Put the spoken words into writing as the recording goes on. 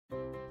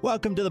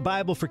Welcome to the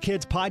Bible for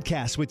Kids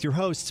podcast with your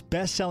hosts,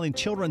 best-selling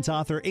children's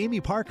author Amy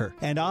Parker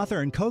and author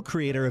and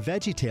co-creator of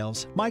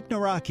VeggieTales, Mike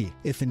Naraki.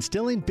 If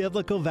instilling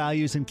biblical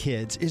values in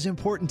kids is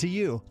important to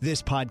you,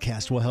 this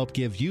podcast will help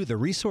give you the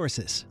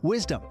resources,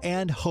 wisdom,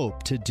 and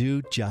hope to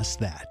do just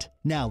that.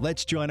 Now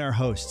let's join our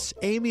hosts,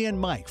 Amy and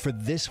Mike, for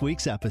this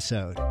week's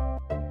episode.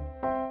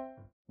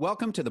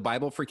 Welcome to the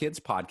Bible for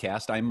Kids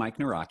podcast. I'm Mike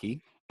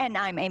Naraki. And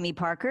I'm Amy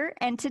Parker,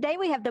 and today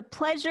we have the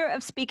pleasure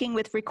of speaking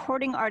with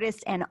recording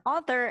artist and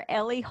author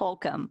Ellie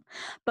Holcomb.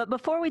 But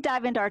before we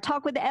dive into our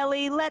talk with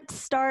Ellie, let's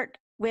start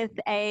with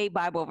a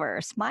Bible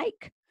verse.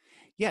 Mike?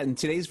 Yeah, and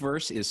today's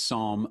verse is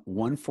Psalm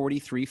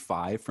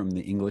 143:5 from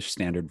the English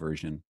Standard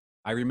Version.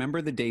 I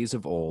remember the days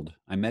of old.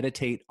 I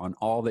meditate on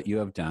all that you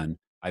have done.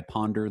 I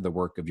ponder the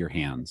work of your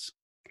hands.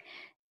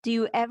 Do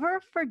you ever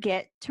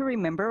forget to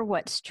remember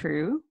what's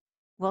true?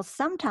 Well,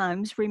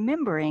 sometimes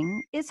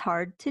remembering is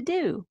hard to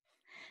do.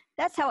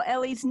 That's how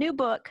Ellie's new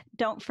book,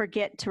 Don't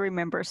Forget to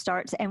Remember,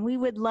 starts, and we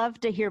would love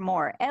to hear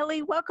more.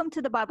 Ellie, welcome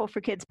to the Bible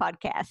for Kids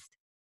podcast.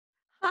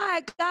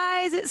 Hi,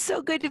 guys. It's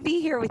so good to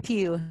be here with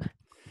you.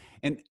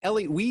 And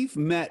Ellie, we've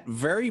met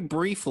very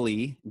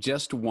briefly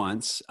just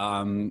once.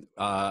 A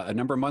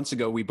number of months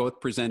ago, we both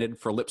presented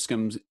for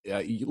Lipscomb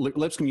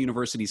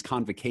University's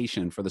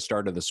convocation for the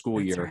start of the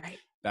school year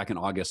back in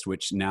August,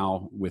 which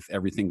now with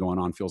everything going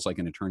on feels like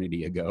an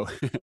eternity ago.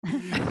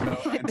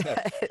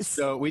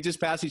 So we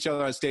just passed each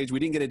other on stage. We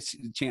didn't get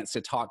a chance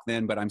to talk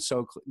then, but I'm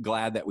so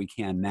glad that we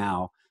can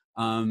now.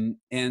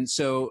 And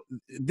so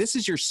this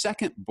is your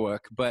second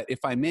book, but if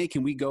I may,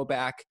 can we go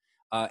back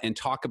and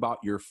talk about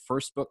your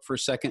first book for a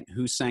second,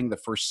 Who Sang the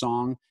First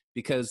Song?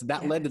 Because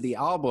that led to the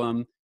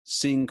album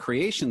Sing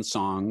Creation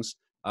Songs,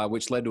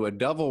 which led to a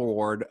double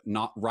award,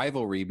 not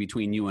rivalry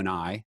between you and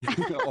I,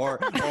 or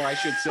I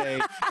should say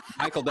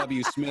Michael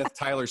W. Smith,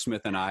 Tyler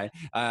Smith and I,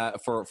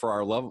 for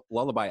our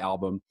Lullaby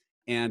album.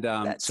 And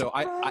so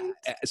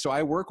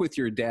I work with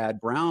your dad,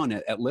 Brown,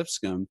 at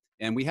Lipscomb,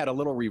 and we had a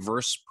little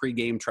reverse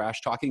pregame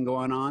trash talking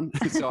going on.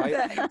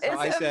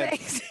 I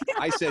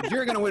said,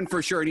 you're going to win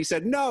for sure. And he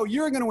said, no,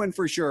 you're going to win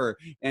for sure.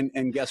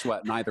 And guess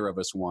what? Neither of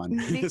us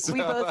won.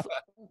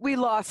 We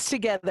lost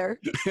together.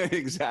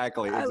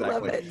 Exactly. I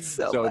love it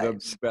so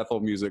much. The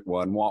Bethel music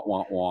won. Wah,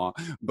 wah, wah.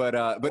 But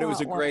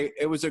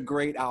it was a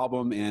great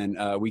album,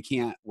 and we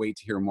can't wait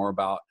to hear more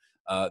about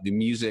the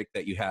music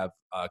that you have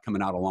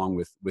coming out along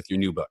with your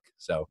new book.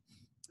 So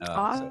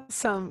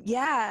awesome.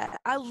 Yeah.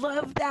 I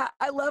love that.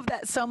 I love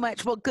that so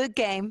much. Well, good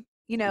game.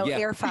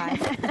 Air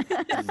 5.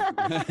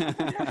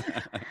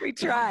 We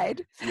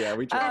tried. Yeah,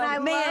 we tried. And I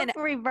love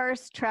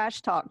reverse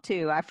trash talk,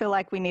 too. I feel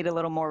like we need a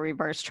little more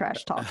reverse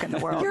trash talk in the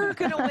world. You're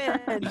going to win.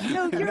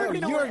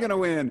 You're going to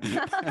win.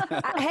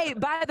 Hey,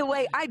 by the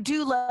way, I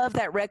do love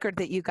that record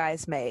that you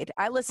guys made.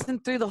 I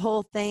listened through the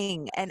whole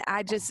thing, and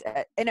I just,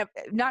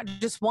 not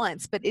just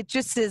once, but it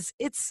just is,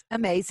 it's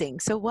amazing.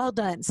 So well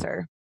done,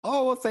 sir.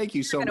 Oh, well, thank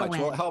you so much.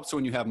 Win. Well, it helps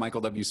when you have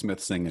Michael W.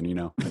 Smith singing,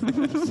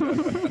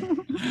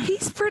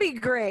 He's pretty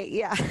great,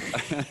 yeah.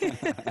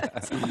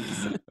 That's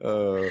awesome.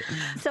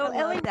 So,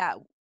 Ellie,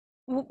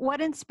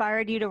 what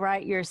inspired you to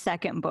write your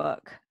second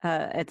book?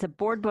 It's a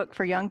board book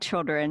for young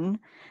children.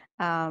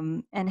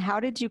 And how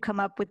did you come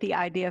up with the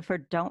idea for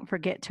Don't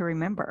Forget to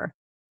Remember?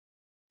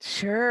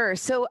 Sure.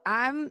 So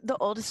I'm the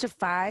oldest of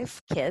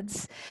 5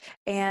 kids,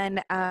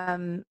 and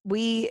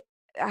I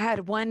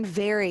had one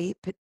very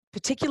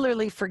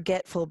particularly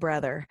forgetful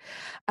brother.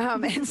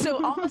 And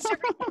so almost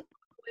every way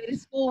to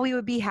school, we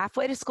would be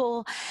halfway to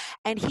school,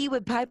 and he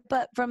would pipe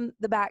up from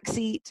the back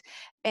seat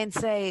and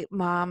say,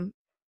 Mom,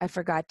 I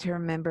forgot to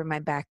remember my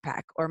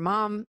backpack, or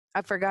Mom,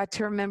 I forgot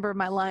to remember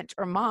my lunch,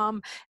 or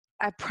Mom,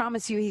 I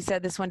promise you, he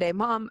said this one day,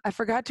 Mom, I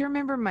forgot to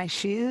remember my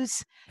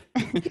shoes.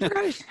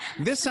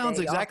 This sounds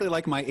exactly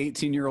like my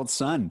 18-year-old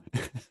son.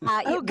 We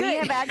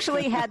have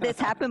actually had this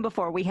happen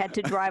before. We had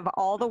to drive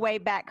all the way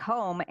back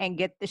home and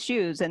get the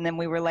shoes, and then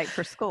we were late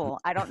for school.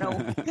 I don't know.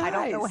 Guys, I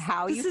don't know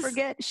how you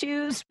forget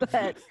shoes,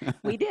 but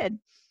we did.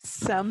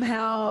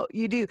 Somehow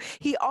you do.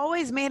 He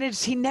always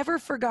managed, he never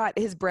forgot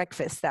his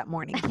breakfast that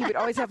morning. He would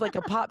always have like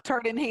a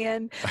Pop-Tart in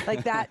hand.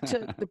 Like that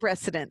took the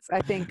precedence,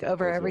 I think,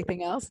 over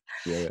everything else.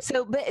 Yeah.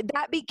 So, but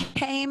that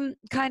became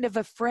kind of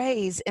a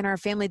phrase in our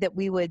family that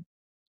we would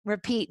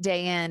repeat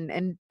day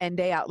in and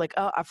day out, like,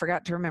 oh, I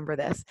forgot to remember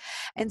this.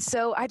 And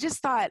so I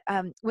just thought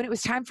when it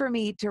was time for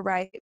me to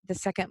write the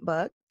second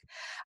book,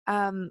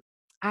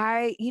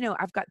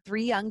 I've got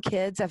 3 young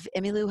kids. I've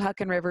Emmylou,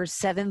 Huck, and Rivers,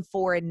 7,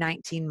 4, and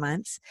 19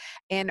 months.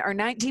 And our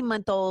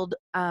 19-month-old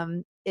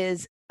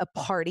is a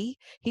party.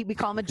 We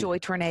call him a joy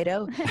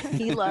tornado.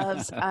 He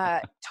loves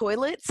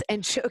toilets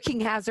and choking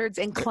hazards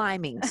and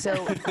climbing.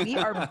 So we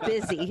are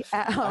busy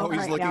at home.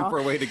 He's looking for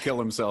a way to kill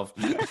himself.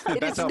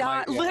 It's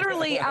not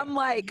literally. I'm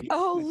like,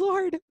 oh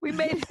Lord, we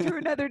made it through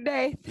another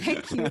day.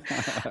 Thank you.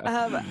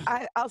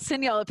 I'll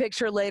send y'all a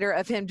picture later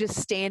of him just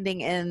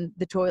standing in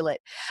the toilet.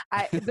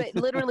 But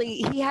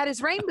literally, he had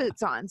his rain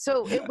boots on.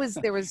 So there was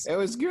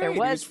great. There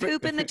was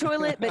poop in the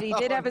toilet, but he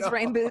did have his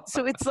rain boots.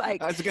 So it's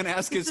like I was going to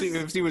ask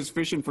if he was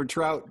fishing for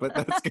trout out, but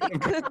that's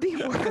It could be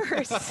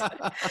worse.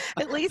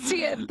 At least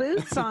he had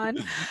boots on.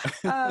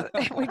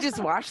 We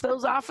just wash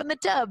those off in the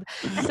tub.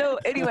 So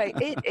anyway,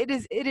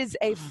 it is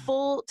a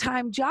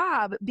full-time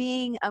job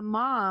being a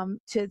mom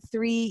to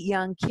 3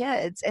 young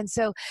kids. And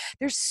so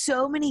there's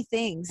so many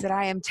things that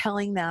I am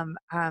telling them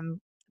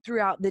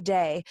throughout the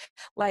day,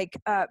 like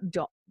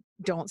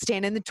don't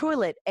stand in the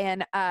toilet,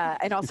 and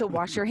also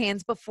wash your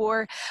hands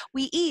before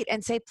we eat,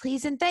 and say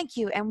please and thank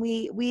you, and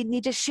we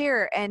need to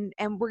share, and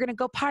we're going to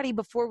go potty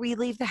before we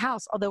leave the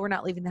house, although we're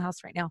not leaving the house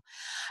right now.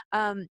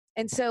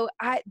 And so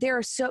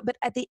but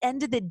at the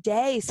end of the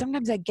day,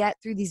 sometimes I get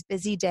through these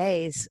busy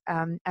days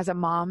as a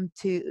mom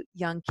to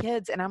young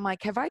kids, and I'm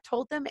like, have I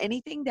told them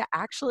anything that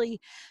actually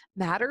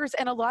matters?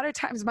 And a lot of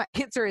times my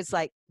answer is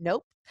like,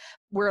 nope.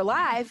 We're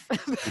alive.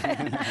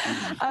 I'm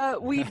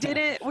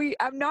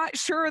not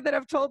sure that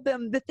I've told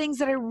them the things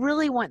that I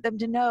really want them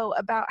to know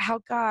about how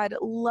God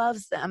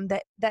loves them,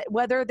 that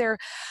whether they're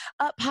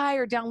up high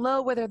or down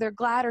low, whether they're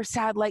glad or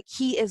sad, like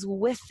he is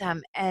with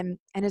them, and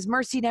his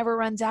mercy never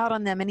runs out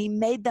on them, and he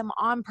made them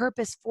on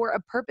purpose for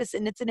a purpose,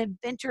 and it's an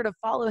adventure to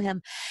follow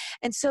him.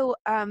 And so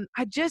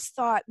I just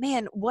thought,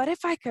 man, what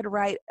if I could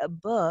write a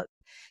book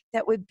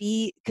that would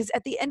be, because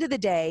at the end of the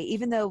day,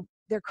 even though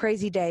they're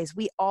crazy days,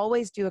 we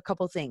always do a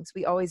couple things.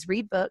 We always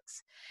read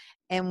books,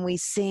 and we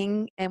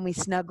sing, and we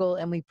snuggle,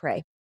 and we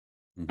pray.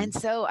 Mm-hmm. And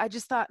so I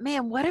just thought,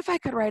 man, what if I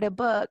could write a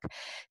book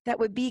that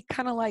would be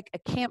kind of like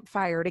a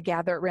campfire to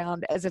gather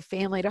around as a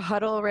family, to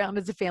huddle around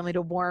as a family,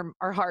 to warm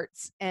our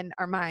hearts and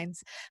our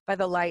minds by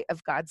the light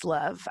of God's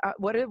love.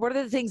 What are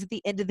the things at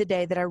the end of the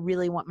day that I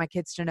really want my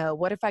kids to know?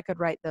 What if I could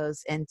write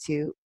those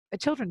into a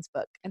children's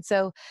book? And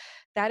so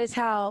that is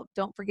how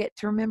Don't Forget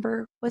to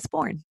Remember was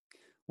born.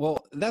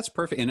 Well, that's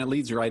perfect. And it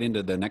leads right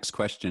into the next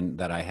question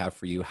that I have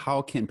for you.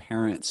 How can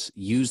parents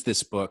use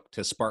this book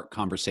to spark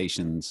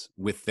conversations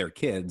with their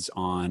kids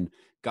on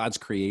God's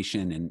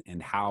creation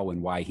and how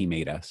and why he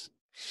made us?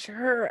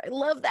 Sure. I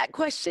love that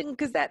question,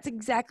 because that's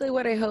exactly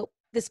what I hope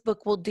this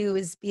book will do,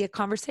 is be a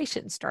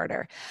conversation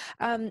starter.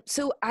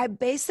 So I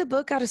base the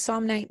book out of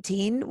Psalm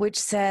 19, which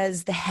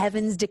says, the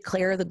heavens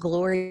declare the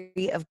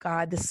glory of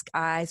God, the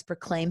skies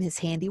proclaim his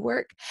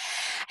handiwork.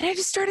 And I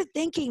just started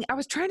thinking, I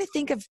was trying to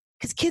think of,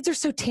 because kids are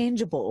so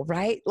tangible,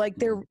 right? Like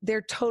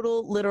they're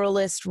total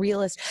literalist,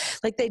 realist.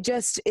 Like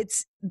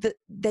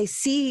they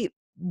see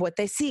what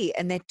they see,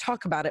 and they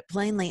talk about it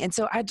plainly. And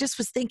so I just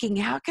was thinking,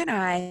 how can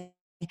I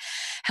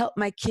help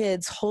my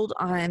kids hold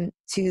on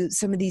to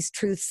some of these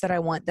truths that I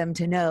want them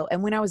to know?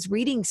 And when I was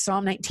reading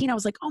Psalm 19, I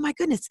was like, oh my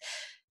goodness,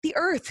 the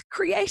earth,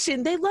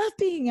 creation, they love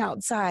being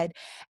outside.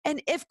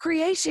 And if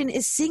creation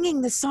is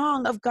singing the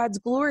song of God's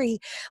glory,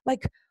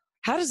 like,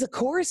 how does the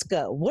chorus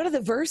go? What do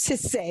the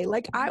verses say?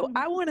 Like, I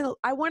want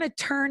to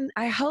turn,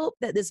 I hope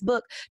that this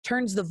book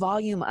turns the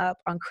volume up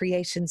on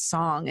creation's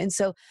song. And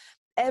so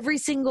every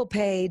single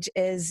page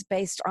is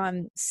based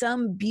on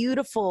some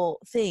beautiful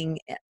thing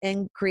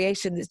in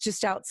creation that's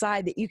just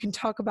outside that you can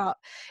talk about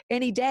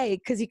any day,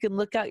 because you can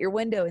look out your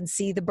window and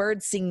see the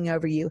birds singing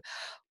over you.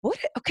 What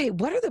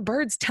are the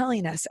birds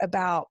telling us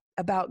about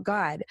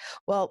God?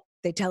 Well,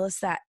 they tell us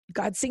that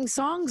God sings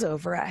songs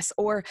over us,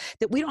 or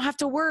that we don't have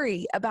to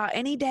worry about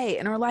any day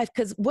in our life,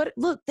 because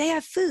look, they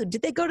have food.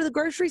 Did they go to the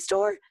grocery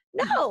store?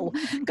 No,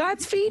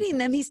 God's feeding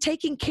them. He's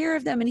taking care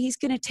of them, and he's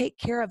going to take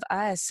care of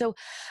us. So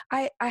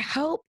I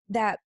hope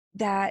that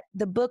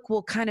the book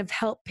will kind of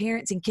help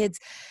parents and kids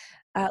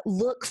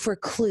look for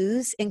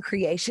clues in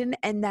creation,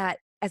 and that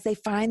as they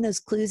find those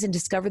clues and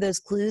discover those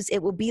clues, it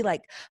will be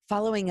like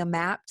following a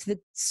map to the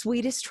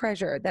sweetest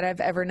treasure that I've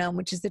ever known,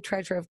 which is the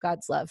treasure of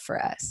God's love for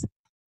us.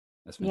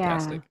 That's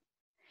fantastic.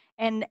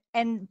 Yeah.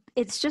 And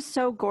it's just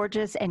so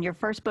gorgeous. And your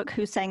first book,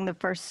 Who Sang the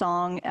First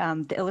Song,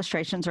 the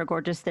illustrations are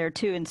gorgeous there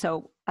too. And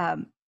so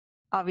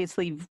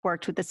obviously you've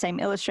worked with the same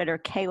illustrator,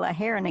 Kayla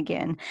Heron,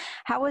 again.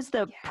 How was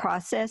the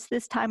process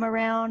this time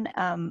around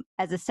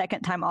as a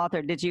second-time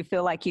author? Did you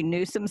feel like you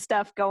knew some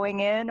stuff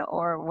going in,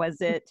 or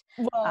was it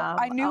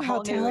I knew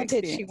how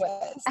talented she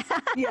was.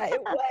 Yeah,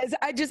 it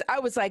was. I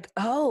was like,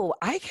 oh,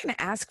 I can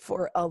ask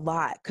for a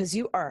lot because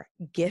you are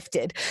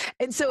gifted.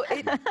 And so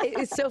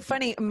it's so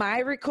funny, my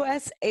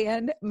requests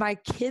and my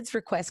kids'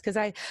 requests, because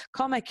I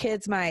call my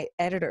kids my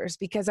editors,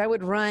 because I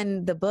would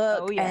run the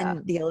book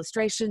and the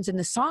illustrations and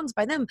the songs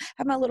by them.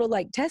 Have my little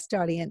like test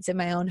audience in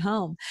my own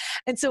home.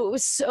 And so it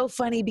was so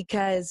funny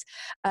because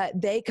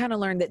they kind of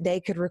learned that they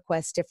could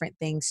request different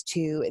things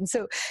too. And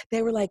so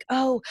they were like,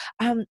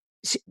 Kayla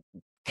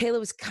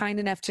was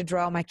kind enough to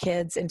draw my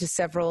kids into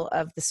several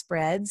of the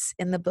spreads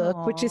in the book,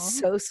 Aww. Which is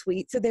so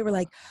sweet. So they were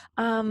like,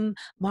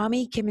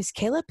 Mommy, can Miss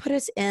Kayla put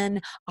us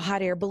in a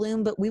hot air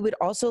balloon? But we would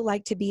also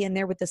like to be in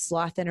there with a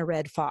sloth and a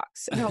red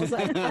fox. And I was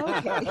like,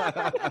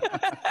 okay.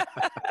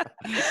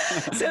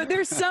 So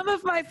there's some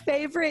of my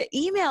favorite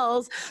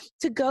emails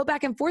to go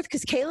back and forth,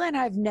 because Kayla and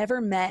I have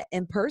never met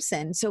in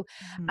person. So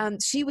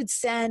she would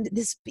send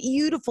this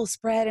beautiful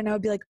spread, and I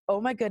would be like,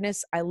 oh my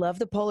goodness, I love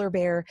the polar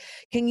bear.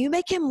 Can you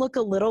make him look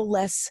a little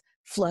less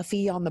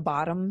fluffy on the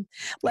bottom?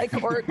 Like,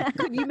 or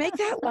could you make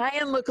that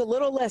lion look a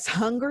little less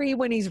hungry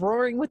when he's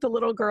roaring with the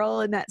little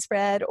girl in that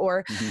spread?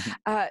 Or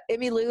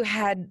Emmy Lou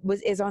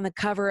is on the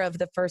cover of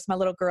my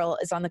little girl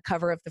is on the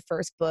cover of the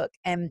first book.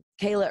 And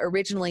Kayla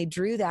originally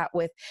drew that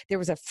there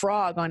was a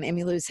frog on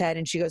Emmy Lou's head.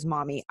 And she goes,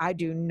 "Mommy, I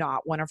do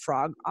not want a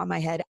frog on my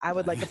head. I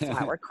would like a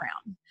flower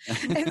crown."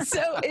 And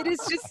so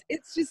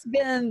it's just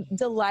been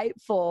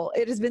delightful.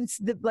 It has been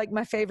like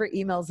my favorite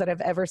emails that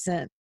I've ever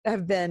sent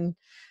have been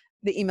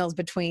the emails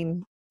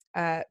between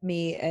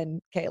me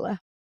and Kayla.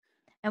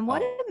 And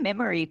what a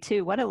memory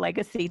too. What a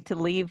legacy to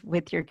leave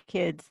with your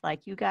kids.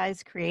 Like, you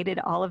guys created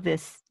all of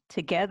this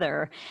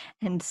together.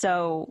 And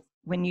so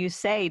when you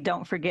say,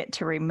 don't forget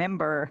to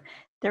remember,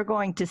 they're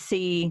going to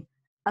see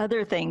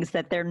other things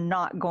that they're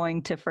not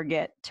going to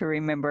forget to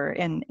remember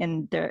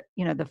in their,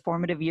 the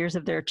formative years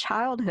of their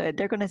childhood.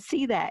 They're going to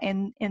see that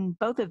in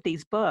both of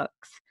these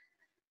books.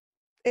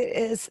 It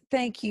is.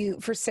 Thank you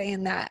for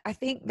saying that. I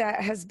think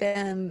that has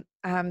been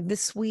the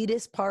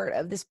sweetest part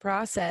of this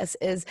process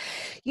is,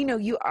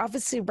 you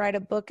obviously write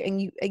a book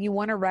and you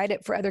want to write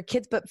it for other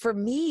kids. But for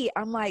me,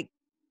 I'm like,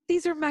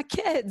 these are my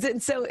kids.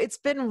 And so it's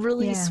been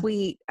really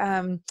sweet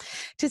to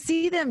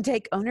see them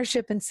take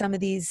ownership in some of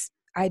these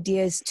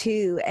ideas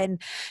too. And,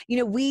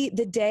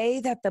 the day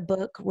that the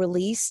book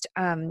released,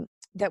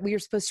 that we were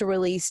supposed to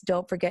release,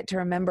 Don't Forget to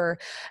Remember,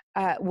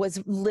 was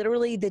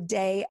literally the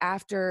day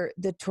after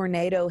the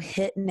tornado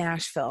hit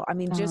Nashville. I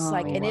mean,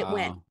 it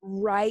went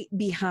right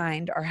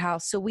behind our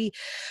house. So we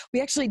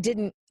actually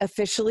didn't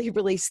officially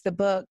release the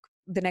book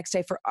the next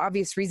day for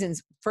obvious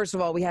reasons. First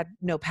of all, we had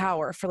no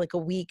power for like a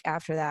week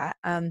after that.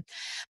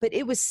 But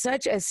it was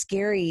such a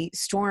scary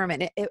storm.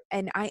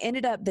 And I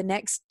ended up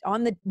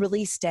on the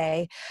release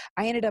day,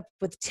 I ended up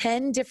with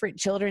 10 different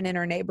children in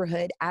our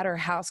neighborhood at our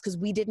house because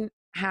we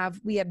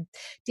had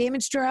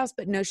damage to our house,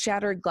 but no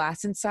shattered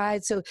glass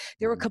inside. So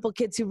there were a couple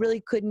kids who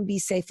really couldn't be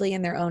safely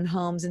in their own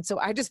homes. And so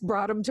I just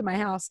brought them to my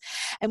house,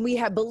 and we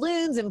had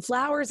balloons and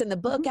flowers and the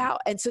book out.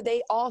 And so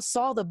they all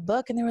saw the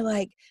book, and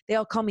they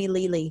all call me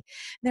Lily.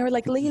 And they were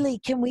like, "Lily,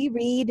 can we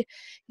read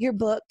your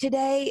book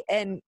today?"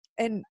 And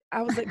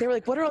I was like, they were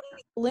like, "What are all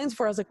these balloons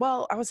for?" I was like,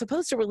 "Well, I was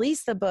supposed to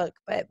release the book,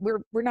 but we're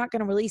not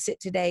going to release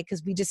it today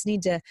because we just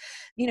need to,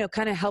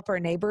 kind of help our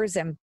neighbors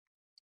and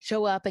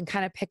show up and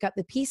kind of pick up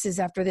the pieces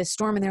after this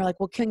storm." And they're like,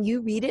 "Well, can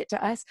you read it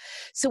to us?"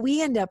 So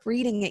we end up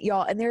reading it,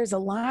 y'all. And there's a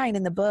line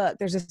in the book,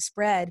 there's a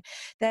spread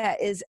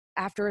that is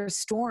after a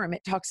storm.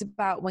 It talks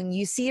about, when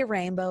you see a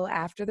rainbow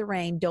after the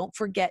rain, don't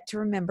forget to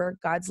remember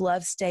God's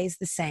love stays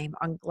the same.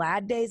 On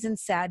glad days and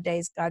sad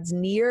days, God's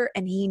near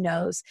and he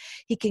knows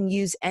he can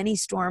use any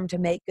storm to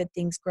make good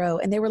things grow.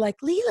 And they were like,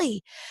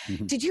 "Lily,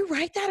 did you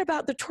write that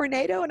about the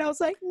tornado?" And I was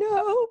like,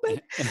 "No,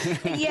 but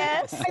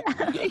yes,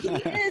 he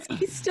is.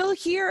 He's still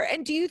here.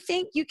 And do you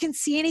think you can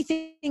see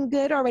anything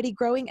good already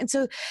growing?" And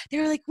so they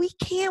were like, we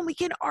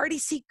can already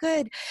see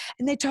good.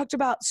 And they talked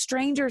about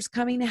strangers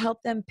coming to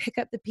help them pick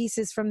up the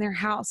pieces from their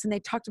house. And they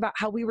talked about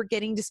how we were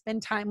getting to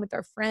spend time with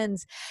our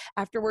friends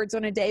afterwards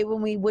on a day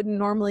when we wouldn't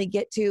normally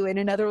get to. And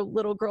another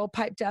little girl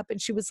piped up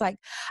and she was like,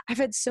 "I've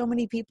had so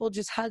many people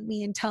just hug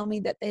me and tell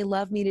me that they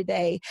love me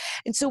today."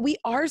 And so we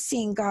are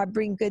seeing God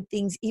bring good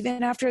things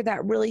even after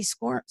that really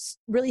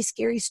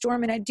scary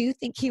storm. And I do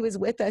think he was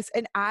with us.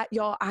 And I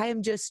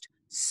am just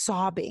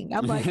sobbing.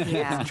 I'm like,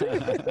 yeah.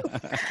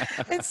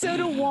 And so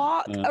to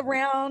walk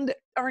around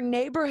our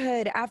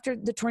neighborhood after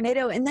the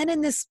tornado, and then in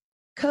this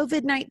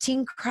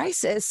COVID-19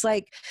 crisis,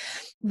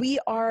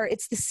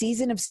 it's the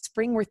season of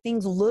spring where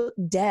things look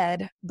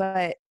dead,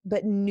 but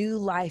new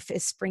life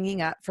is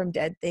springing up from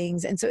dead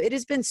things. And so it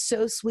has been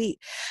so sweet.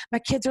 My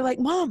kids are like,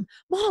 Mom,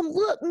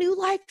 look, new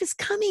life is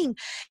coming.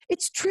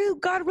 It's true.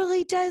 God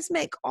really does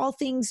make all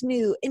things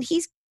new, and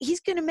he's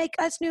going to make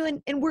us new,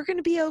 and we're going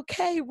to be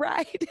okay,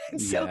 right?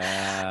 And so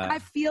I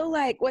feel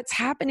like what's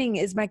happening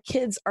is my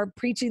kids are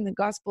preaching the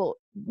gospel,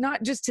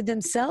 not just to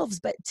themselves,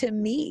 but to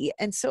me.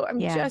 And so I'm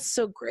just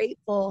so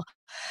grateful.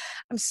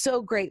 I'm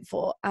so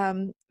grateful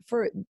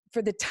for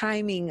the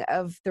timing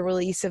of the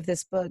release of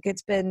this book.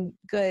 It's been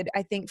good,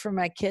 I think, for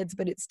my kids,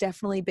 but it's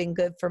definitely been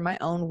good for my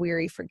own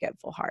weary,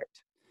 forgetful heart.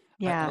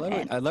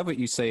 Yeah, I love what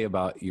you say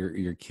about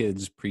your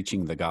kids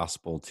preaching the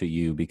gospel to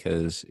you,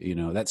 because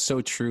that's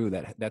so true.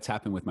 That's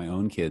happened with my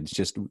own kids.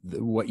 Just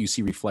what you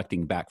see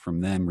reflecting back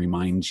from them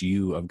reminds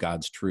you of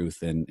God's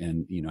truth,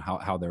 and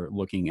how they're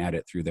looking at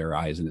it through their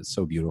eyes, and it's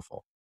so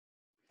beautiful.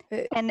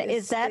 And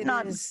is that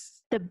not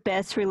the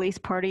best release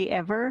party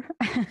ever?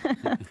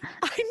 I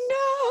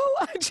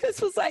know. I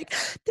just was like,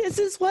 this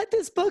is what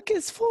this book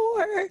is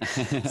for.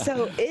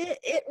 So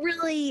it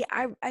really,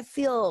 I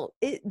feel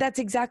that's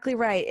exactly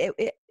right.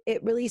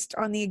 It released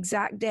on the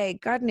exact day.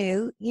 God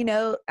knew,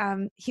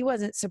 he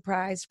wasn't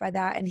surprised by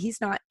that. And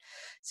he's not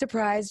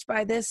surprised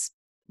by this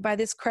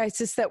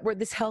crisis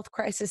this health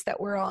crisis that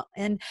we're on.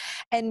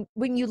 And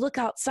when you look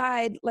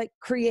outside, like,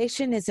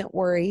 creation isn't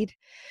worried.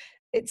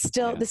 it's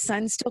still, the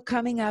sun's still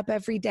coming up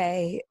every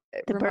day,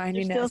 The birds are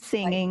reminding still us,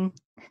 singing.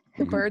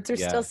 the birds are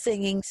Yeah. still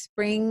singing.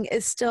 Spring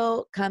is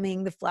still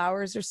coming. The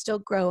flowers are still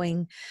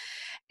growing.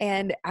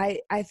 And I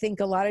think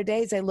a lot of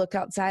days I look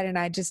outside and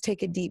I just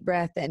take a deep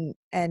breath and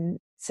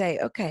say,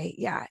 okay,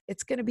 yeah,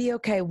 it's going to be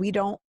okay. We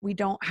don't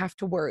have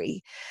to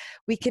worry.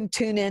 We can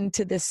tune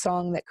into this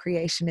song that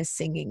creation is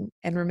singing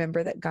and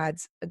remember that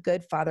God's a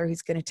good Father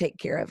who's going to take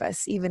care of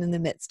us, even in the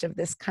midst of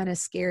this kind of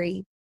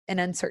scary and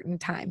uncertain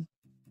time.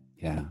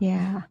 Yeah.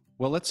 Yeah.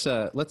 Well, let's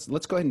go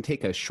ahead and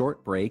take a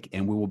short break,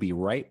 and we will be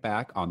right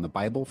back on the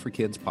Bible for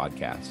Kids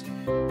podcast.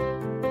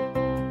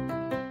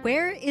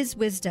 Where is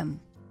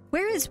Wisdom?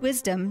 Where is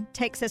Wisdom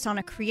takes us on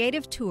a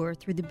creative tour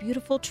through the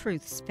beautiful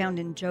truths found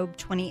in Job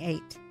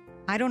 28.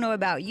 I don't know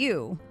about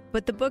you,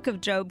 but the book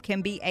of Job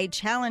can be a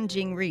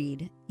challenging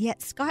read.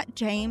 Yet Scott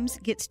James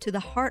gets to the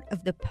heart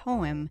of the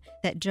poem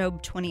that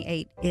Job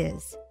 28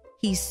 is.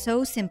 He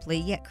so simply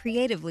yet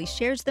creatively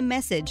shares the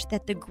message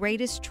that the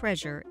greatest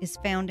treasure is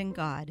found in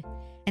God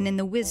and in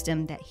the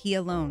wisdom that He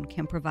alone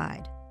can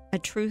provide, a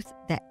truth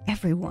that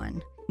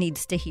everyone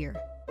needs to hear.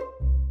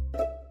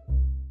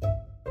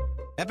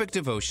 Epic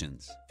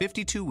Devotions,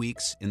 52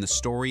 Weeks in the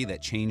Story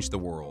That Changed the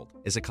World,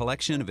 is a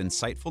collection of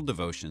insightful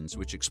devotions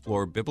which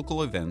explore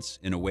biblical events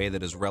in a way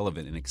that is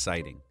relevant and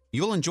exciting.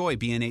 You'll enjoy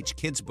B&H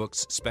Kids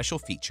Book's special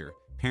feature,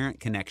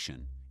 Parent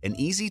Connection, an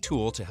easy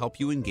tool to help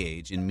you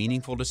engage in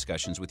meaningful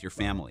discussions with your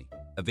family.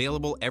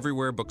 Available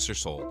everywhere books are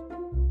sold.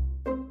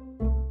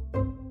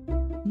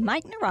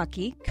 Mike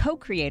Naraki,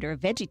 co-creator of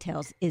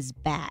VeggieTales, is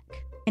back.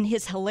 In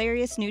his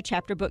hilarious new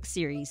chapter book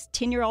series,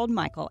 10-year-old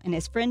Michael and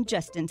his friend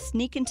Justin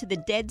sneak into the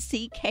Dead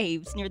Sea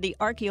caves near the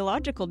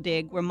archaeological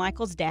dig where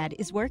Michael's dad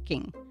is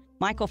working.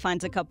 Michael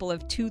finds a couple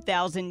of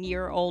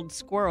 2,000-year-old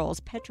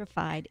squirrels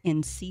petrified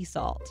in sea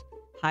salt.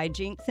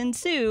 Hijinks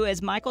ensue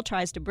as Michael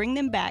tries to bring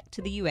them back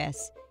to the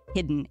U.S.,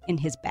 hidden in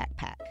his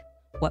backpack.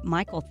 What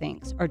Michael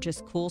thinks are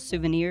just cool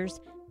souvenirs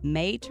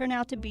may turn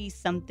out to be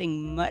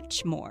something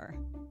much more.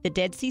 The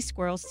Dead Sea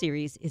Squirrels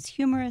series is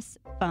humorous,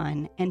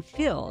 fun, and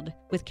filled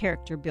with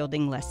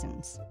character-building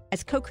lessons.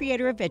 As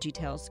co-creator of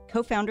VeggieTales,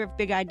 co-founder of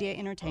Big Idea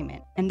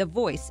Entertainment, and the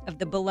voice of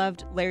the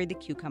beloved Larry the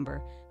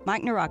Cucumber,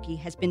 Mike Naraki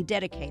has been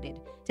dedicated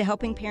to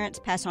helping parents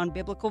pass on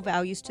biblical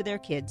values to their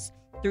kids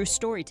through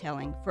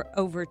storytelling for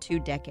over 2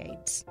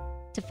 decades.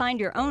 To find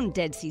your own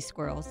Dead Sea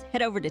Squirrels,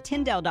 head over to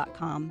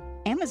Tyndale.com,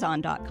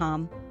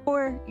 Amazon.com,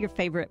 or your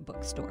favorite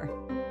bookstore.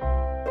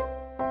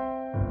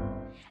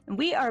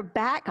 We are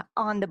back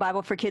on the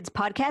Bible for Kids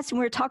podcast, and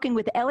we're talking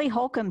with Ellie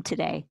Holcomb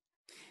today.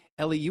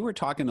 Ellie, you were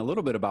talking a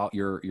little bit about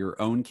your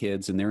own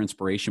kids and their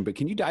inspiration, but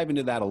can you dive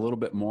into that a little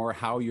bit more,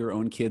 how your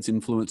own kids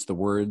influence the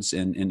words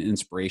and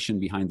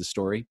inspiration behind the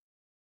story?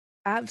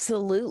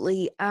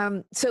 Absolutely.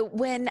 So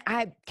when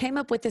I came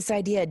up with this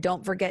idea,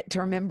 don't forget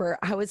to remember,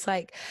 I was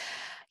like,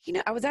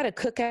 I was at a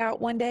cookout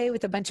one day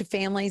with a bunch of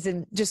families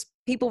and just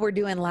people we're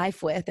doing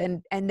life with,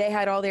 and they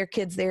had all their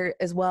kids there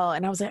as well.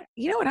 And I was like,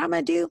 you know what I'm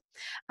going to do?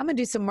 I'm going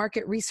to do some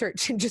market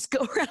research and just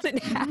go around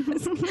and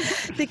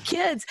ask the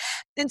kids.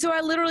 And so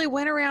I literally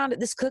went around at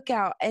this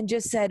cookout and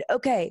just said,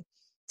 okay,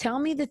 tell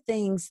me the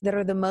things that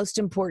are the most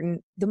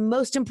important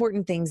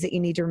things that you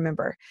need to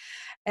remember.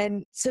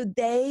 And so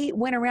they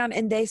went around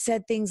and they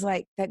said things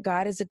like that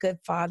God is a good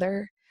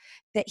Father,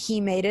 that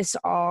He made us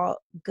all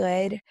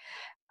good.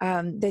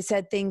 They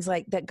said things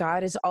like that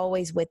God is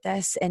always with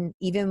us. And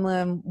even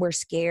when we're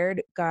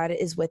scared, God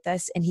is with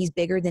us and He's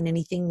bigger than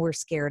anything we're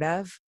scared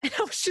of. And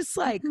I was just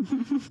like,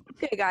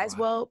 okay, guys,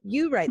 well,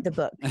 you write the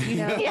book,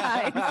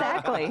 Yeah,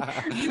 exactly.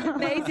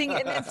 Amazing.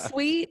 And then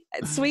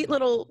sweet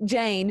little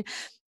Jane,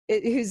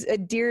 who's a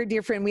dear,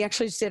 dear friend. We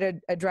actually just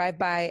did a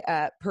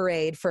drive-by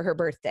parade for her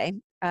birthday.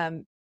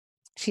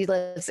 She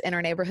lives in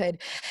our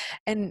neighborhood.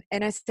 And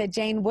I said,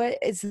 Jane, what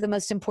is the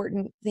most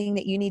important thing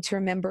that you need to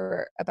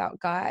remember about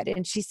God?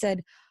 And she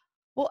said,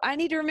 well, I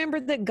need to remember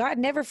that God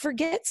never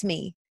forgets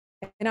me.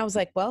 And I was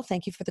like, well,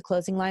 thank you for the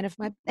closing line of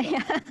my book.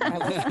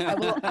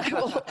 I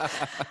will.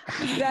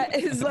 That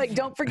is like,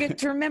 don't forget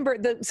to remember.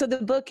 So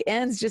the book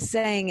ends just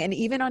saying, and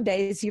even on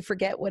days you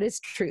forget what is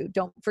true,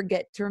 don't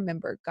forget to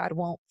remember God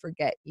won't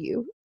forget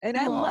you. And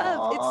I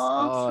love it's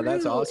so true.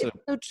 That's awesome.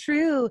 It's so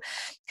true.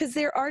 Because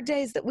there are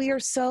days that we are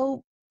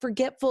so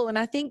forgetful. And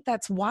I think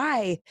that's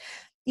why,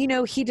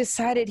 He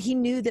decided, He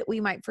knew that we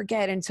might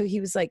forget. And so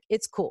He was like,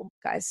 it's cool,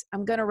 guys.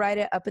 I'm going to write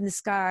it up in the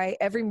sky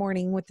every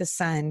morning with the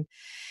sun,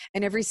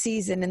 and every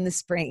season in the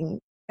spring,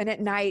 and at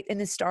night in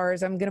the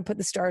stars. I'm going to put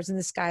the stars in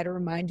the sky to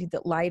remind you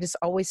that light is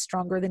always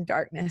stronger than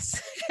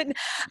darkness. And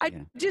I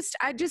just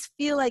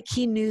feel like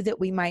He knew that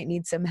we might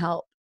need some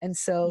help. And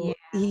so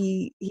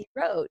he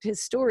wrote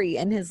His story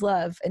and His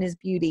love and His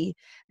beauty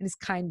and His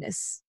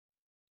kindness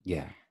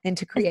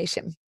into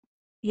creation.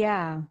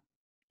 Yeah.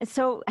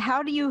 So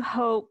how do you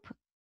hope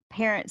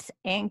parents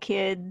and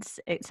kids,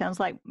 it sounds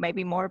like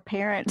maybe more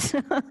parents,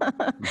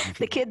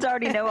 the kids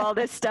already know all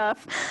this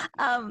stuff.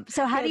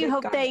 So how do you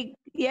hope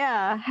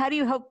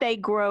they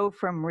grow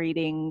from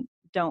reading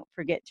Don't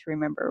Forget to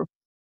Remember?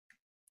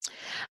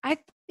 I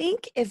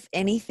think if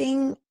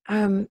anything,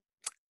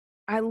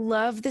 I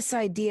love this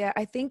idea.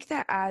 I think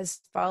that as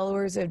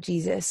followers of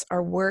Jesus,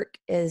 our work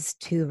is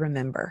to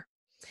remember.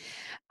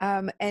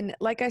 And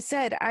like I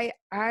said, I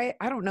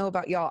don't know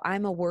about y'all.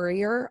 I'm a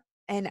worrier.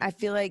 And I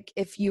feel like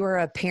if you are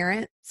a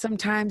parent,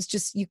 sometimes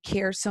just you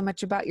care so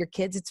much about your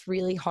kids, it's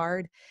really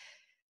hard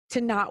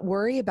to not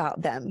worry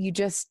about them. You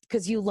just,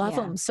 because you love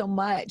them so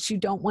much, you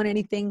don't want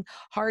anything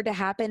hard to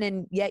happen,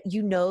 and yet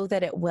you know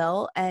that it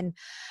will. And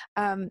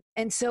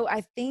so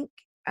I think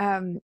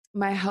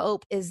my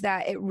hope is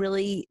that it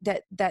really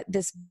that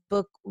this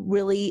book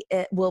really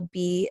it will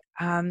be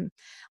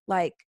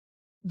like.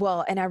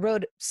 Well, and I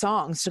wrote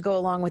songs to go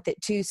along with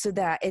it too, so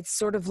that it's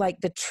sort of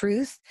like the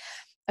truth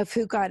of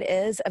who God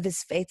is, of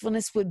his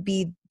faithfulness, would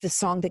be the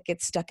song that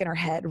gets stuck in our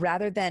head,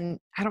 rather than,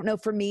 I don't know,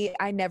 for me,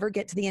 I never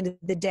get to the end of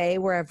the day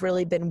where I've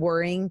really been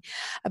worrying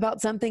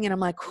about something and I'm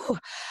like,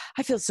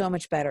 I feel so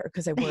much better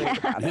because I worried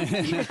about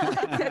it.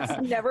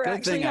 That's never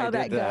actually how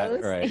that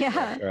goes. Right,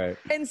 yeah. Right.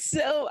 And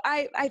so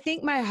I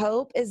think my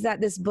hope is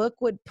that this book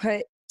would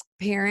put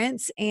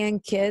parents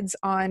and kids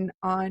on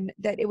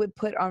that it would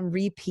put on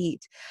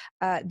repeat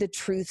the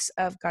truths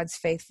of God's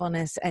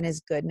faithfulness and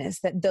his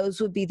goodness, that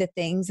those would be the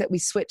things that we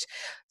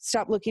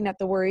stop looking at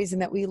the worries, and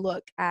that we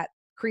look at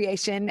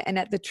creation and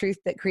at the truth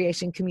that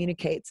creation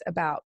communicates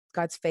about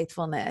God's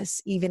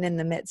faithfulness, even in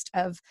the midst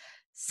of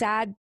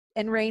sad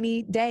and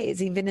rainy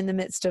days, even in the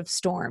midst of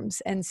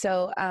storms. And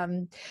so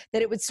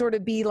that it would sort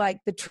of be like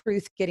the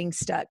truth getting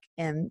stuck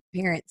in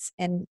parents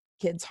and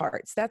kids'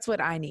 hearts. That's what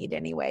I need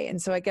anyway.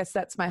 And so I guess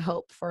that's my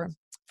hope for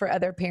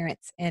other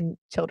parents and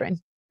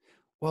children.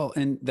 Well,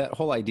 and that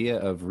whole idea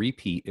of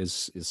repeat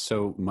is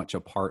so much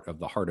a part of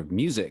the heart of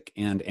music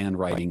and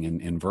writing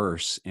in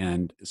verse.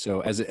 And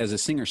so as a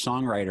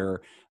singer-songwriter,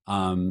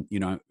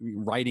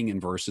 writing in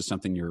verse is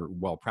something you're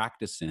well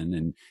practiced in,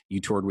 and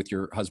you toured with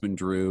your husband,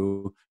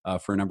 Drew,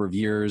 for a number of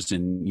years.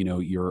 And,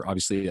 you're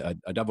obviously a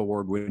Dove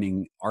Award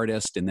winning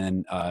artist. And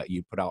then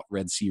you put out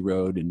Red Sea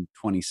Road in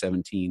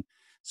 2017.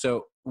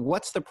 So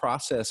what's the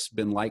process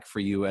been like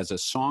for you as a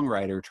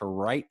songwriter to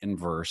write in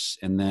verse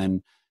and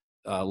then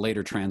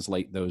later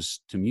translate those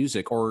to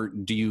music? Or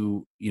do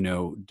you,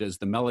 does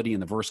the melody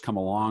and the verse come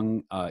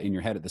along in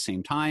your head at the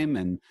same time?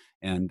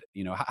 And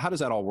how does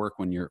that all work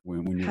when you're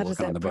working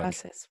on the book?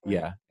 Process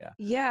work?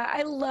 Yeah.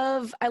 I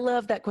love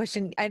that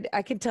question.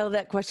 I can tell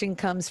that question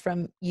comes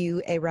from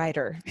you, a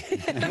writer. So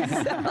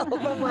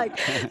I'm like,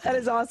 that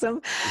is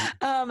awesome.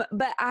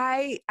 But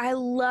I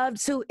loved,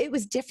 so it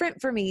was different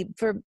for me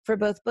for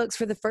both books.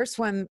 For the first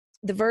one,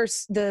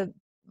 the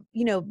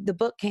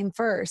book came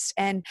first,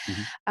 and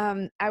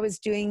I was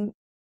doing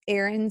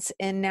errands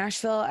in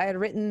Nashville. I had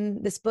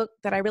written this book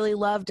that I really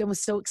loved and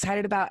was so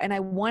excited about, and I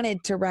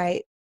wanted to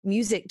write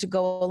music to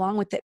go along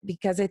with it,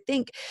 because I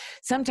think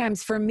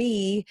sometimes for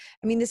me,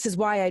 this is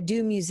why I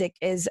do music,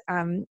 is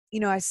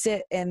I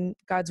sit in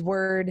God's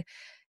word.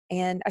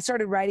 And I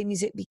started writing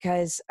music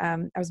because I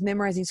was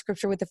memorizing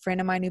scripture with a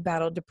friend of mine who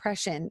battled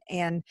depression.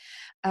 And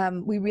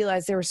we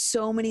realized there were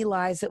so many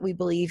lies that we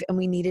believe, and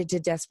we needed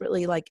to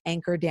desperately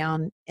anchor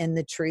down in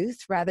the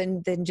truth rather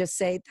than just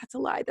say, that's a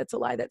lie, that's a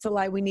lie, that's a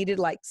lie. We needed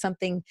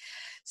something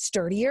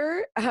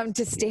sturdier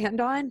to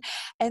stand on.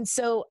 And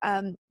so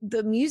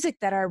the music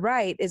that I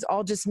write is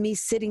all just me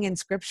sitting in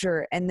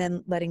scripture and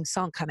then letting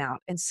song come out.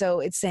 And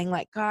so it's saying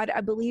God,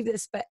 I believe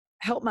this, but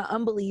help my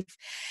unbelief.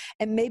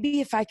 And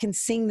maybe if I can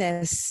sing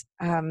this,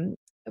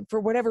 for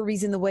whatever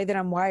reason, the way that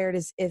I'm wired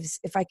is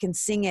if I can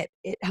sing it,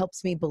 it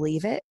helps me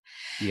believe it.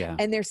 Yeah.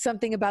 And there's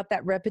something about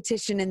that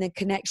repetition and the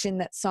connection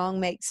that song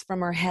makes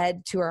from our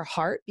head to our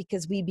heart,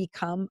 because we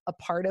become a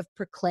part of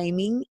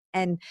proclaiming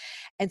and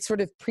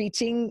sort of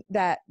preaching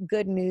that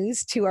good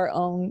news to our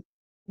own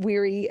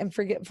weary and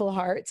forgetful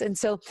hearts. And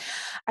so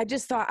I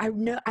just thought,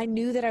 I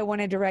knew that I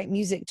wanted to write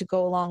music to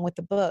go along with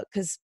the book,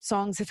 because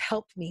songs have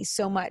helped me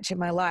so much in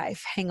my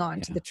life hang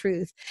on to the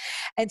truth.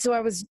 And so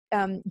I was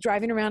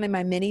driving around in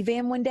my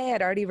minivan one day.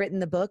 I'd already written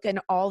the book, and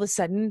all of a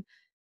sudden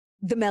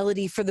the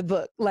melody for the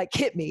book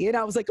hit me, and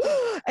I was like,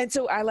 oh! And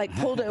so I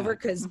pulled over,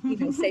 because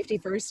safety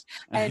first,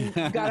 and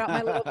got out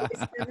my little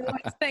voice and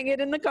sang it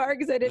in the car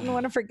because I didn't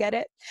want to forget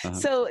it.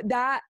 So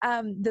that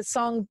the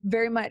song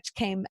very much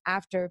came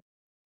after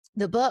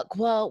the book.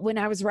 Well, when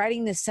I was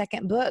writing this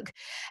second book,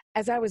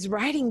 as I was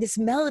writing, this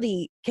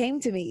melody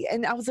came to me,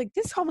 and I was like,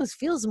 this almost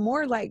feels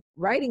more like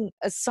writing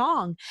a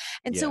song.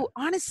 And so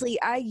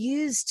honestly, I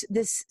used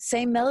this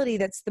same melody.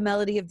 That's the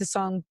melody of the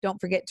song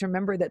Don't Forget to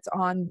Remember,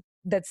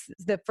 that's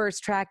the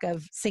first track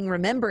of Sing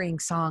Remembering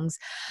Songs.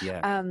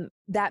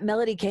 That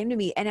melody came to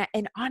me,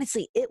 and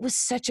honestly, it was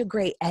such a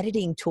great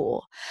editing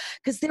tool,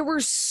 because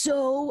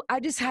I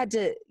just had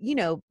to,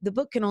 the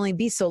book can only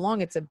be so long.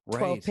 It's a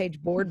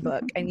 12-page board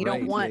book, and you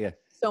don't want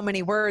so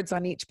many words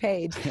on each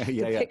page.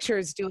 Yeah, The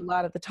pictures do a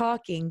lot of the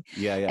talking.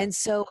 Yeah. And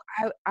so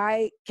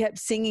I kept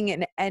singing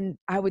it, and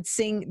I would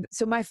sing.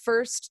 So my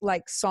first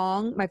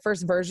song, my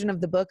first version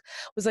of the book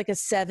was like a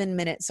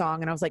 7-minute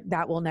song. And I was like,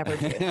 that will never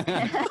do.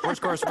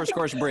 First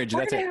chorus, bridge.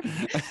 That's it.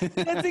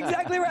 That's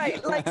exactly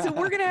right. So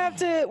we're going to have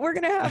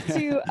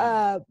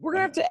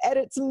to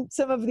edit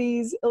some of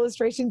these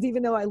illustrations,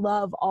 even though I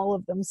love all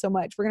of them so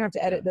much. We're going to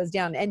have to edit those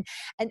down. And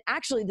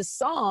actually the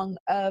song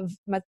of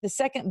the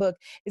second book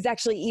is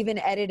actually even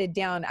edited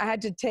down. I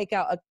had to take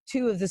out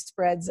 2 of the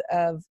spreads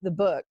of the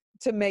book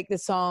to make the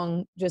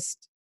song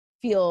just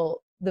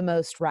feel the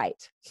most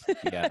right.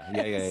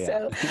 Yeah.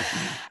 So,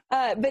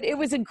 but it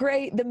was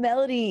the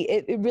melody,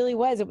 it really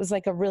was. It was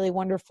like a really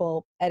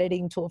wonderful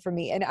editing tool for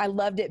me. And I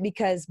loved it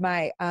because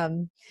my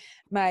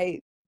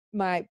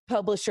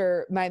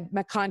publisher, my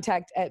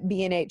contact at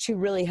B&H, who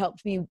really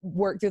helped me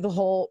work through the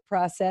whole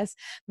process,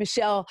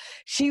 Michelle,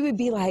 she would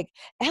be like,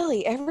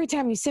 Ellie, every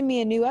time you send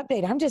me a new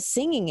update, I'm just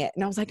singing it.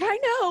 And I was like, I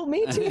know,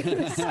 me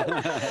too. So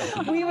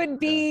we would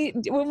be,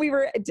 when we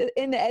were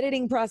in the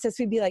editing process,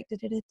 we'd be like,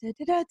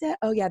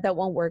 oh yeah, that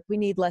won't work. We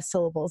need less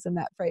syllables in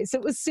that phrase. So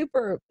it was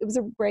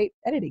a great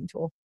editing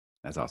tool.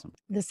 That's awesome.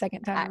 The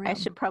second time around. I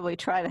should probably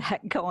try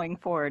that going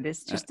forward,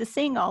 is just to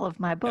sing all of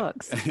my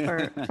books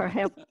for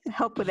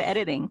help with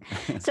editing.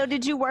 So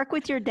did you work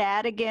with your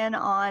dad again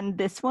on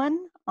this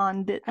one,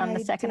 on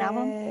the second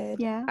album?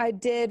 Yeah, I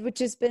did, which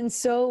has been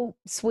so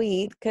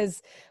sweet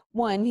because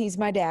 1, he's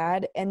my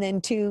dad, and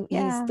then 2,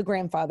 he's the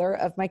grandfather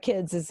of my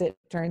kids, as it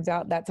turns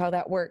out. That's how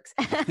that works.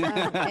 And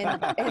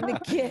the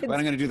kids. But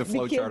I'm going to do the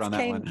flow chart on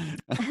that one.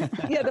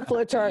 Yeah, the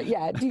flow chart.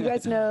 Yeah. Do you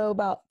guys know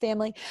about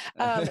family?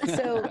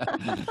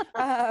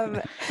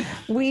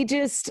 We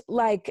just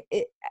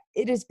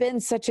it has been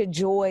such a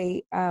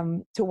joy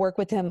to work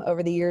with him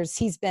over the years.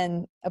 He's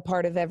been a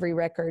part of every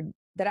record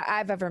that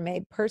I've ever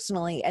made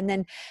personally. And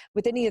then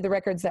with any of the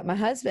records that my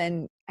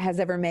husband has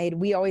ever made,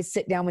 we always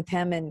sit down with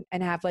him and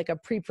have like a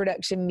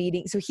pre-production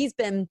meeting. So he's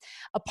been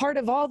a part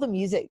of all the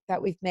music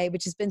that we've made,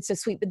 which has been so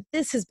sweet. But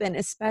this has been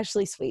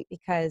especially sweet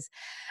because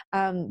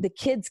the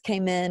kids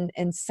came in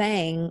and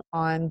sang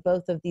on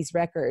both of these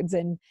records,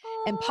 and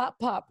Pop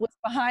Pop was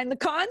behind the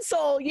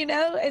console,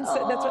 and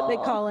so that's what they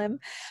call him,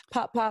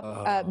 Pop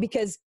Pop,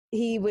 because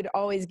he would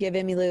always give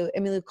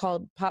Emmylou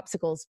called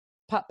popsicles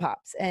Pop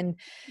Pops. And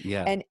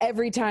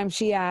every time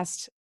she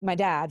asked my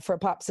dad for a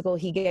popsicle,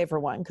 he gave her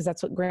one, because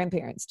that's what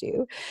grandparents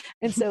do.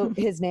 And so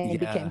his name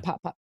became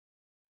Pop Pop.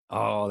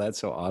 Oh, that's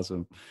so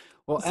awesome.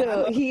 Well,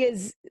 so he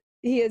has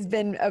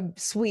been a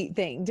sweet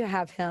thing to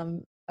have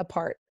him a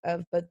part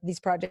of both these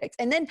projects.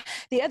 And then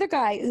the other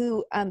guy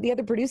who, the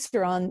other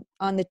producer on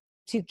the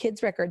 2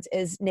 kids records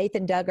is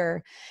Nathan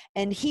Duggar.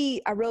 And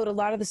I wrote a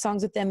lot of the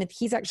songs with them, and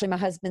he's actually my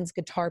husband's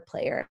guitar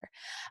player,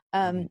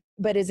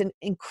 but is an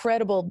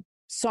incredible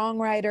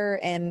songwriter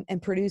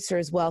and producer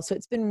as well. So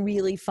it's been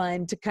really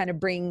fun to kind of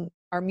bring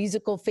our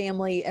musical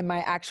family and my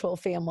actual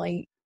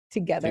family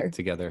together.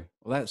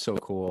 Well, that's so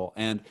cool.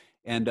 And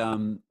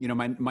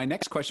my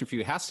next question for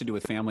you has to do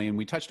with family, and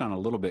we touched on it a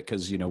little bit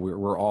because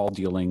we're all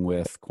dealing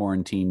with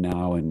quarantine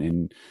now and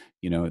in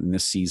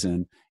this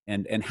season.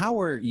 And how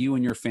are you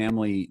and your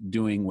family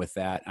doing with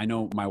that? I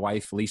know my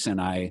wife Lisa and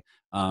I,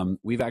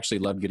 we've actually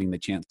loved getting the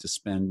chance to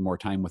spend more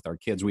time with our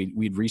kids.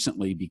 We'd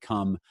recently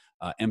become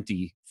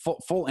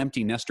full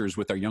empty nesters,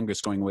 with our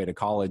youngest going away to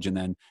college, and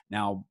then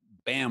now,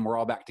 bam, we're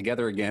all back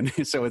together again.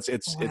 So it's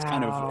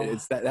kind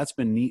of that's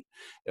been neat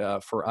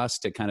for us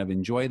to kind of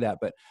enjoy that.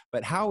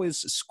 But how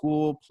is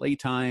school,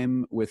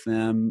 playtime with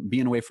them,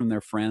 being away from their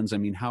friends? I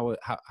mean, how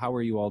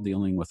are you all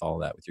dealing with all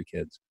that with your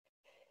kids?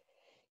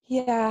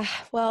 Yeah,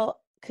 well,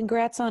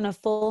 congrats on a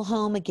full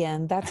home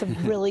again. That's a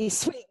really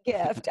sweet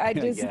gift. I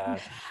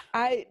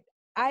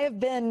have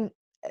been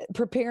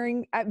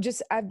preparing.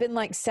 I've been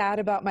like sad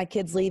about my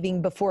kids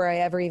leaving before I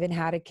ever even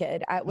had a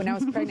kid. When I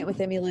was pregnant with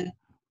Emmylou, I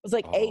was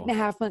like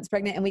 8.5 months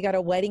pregnant, and we got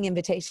a wedding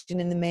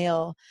invitation in the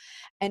mail.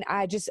 And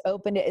I just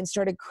opened it and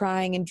started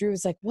crying. And Drew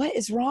was like, "What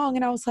is wrong?"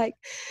 And I was like,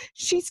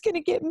 "She's going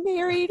to get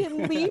married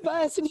and leave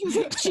us." And he was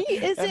like, "She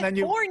isn't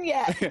born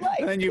yet." Like,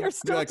 and then you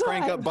still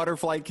crank up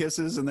butterfly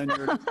kisses, and then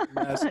you're no.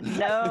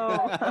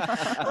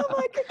 I'm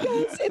like,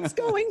 it's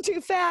going too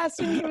fast.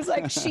 And he was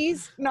like,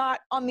 "She's not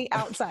on the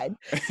outside.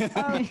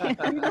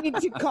 You need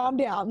to calm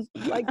down.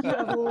 Like, you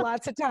have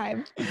lots of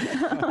time."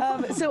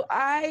 So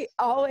I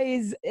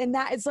always, and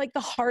that is like the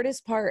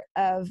hardest part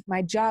of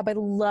my job. I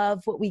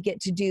love what we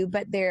get to do,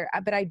 but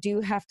I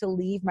do have to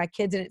leave my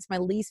kids, and it's my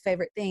least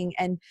favorite thing.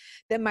 And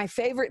then my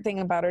favorite thing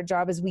about our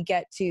job is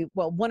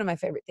one of my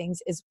favorite things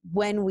is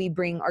when we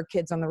bring our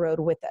kids on the road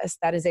with us.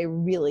 That's a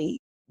really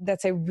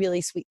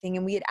sweet thing.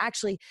 And we had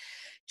actually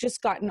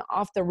just gotten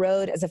off the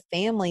road as a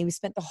family. We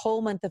spent the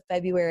whole month of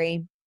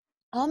February,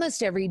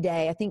 almost every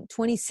day, I think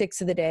 24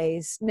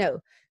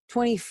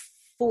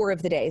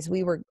 of the days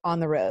we were on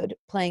the road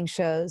playing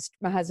shows.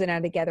 My husband and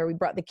I together, we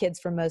brought the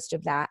kids for most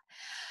of that.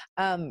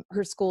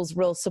 Her school's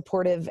real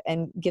supportive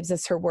and gives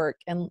us her work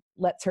and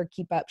lets her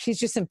keep up. She's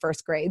just in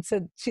first grade,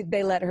 so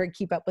they let her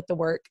keep up with the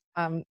work.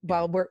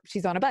 while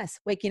she's on a bus,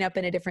 waking up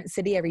in a different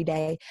city every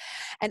day.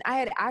 And I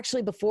had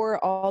actually,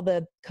 before all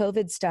the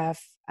COVID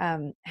stuff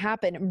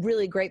happened, I'm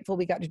really grateful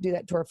we got to do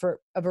that tour for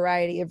a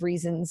variety of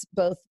reasons,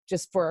 both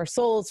just for our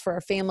souls, for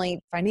our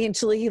family,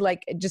 financially.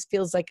 Like, it just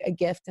feels like a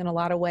gift in a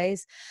lot of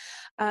ways.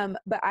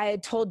 But I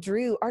had told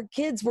Drew, our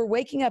kids were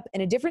waking up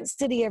in a different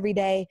city every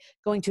day,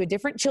 going to a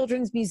different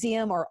children's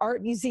museum or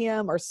art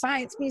museum or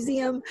science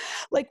museum.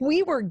 Like,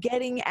 we were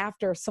getting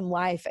after some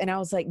life. And I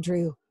was like,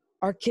 Drew,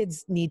 our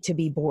kids need to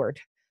be bored.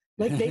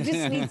 Like, they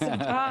just need some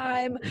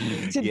time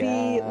to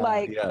be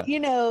like,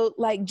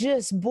 like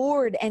just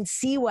bored and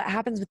see what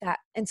happens with that.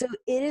 And so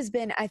it has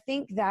been, I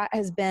think that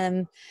has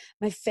been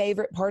my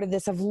favorite part of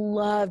this. I've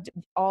loved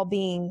all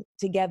being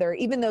together,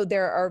 even though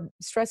there are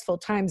stressful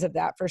times of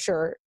that for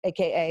sure,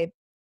 AKA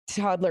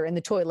toddler in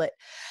the toilet.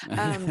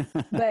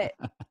 But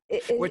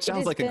which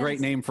sounds like a great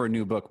name for a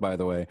new book, by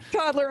the way.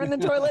 Toddler in the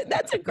toilet.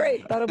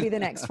 That'll be the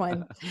next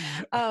one.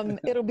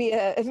 Maybe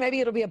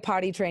it'll be a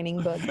potty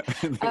training book.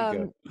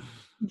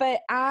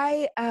 But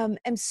I am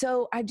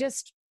so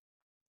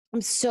I'm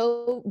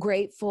so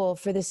grateful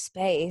for the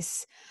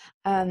space,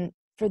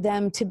 for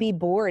them to be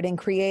bored and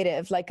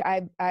creative. Like,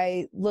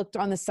 I looked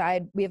on the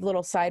side, we have a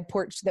little side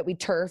porch that we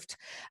turfed,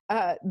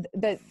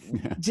 that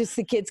just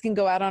the kids can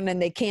go out on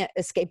and they can't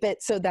escape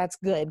it. So that's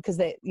good, because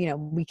they,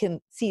 we can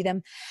see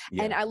them.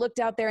 Yeah. And I looked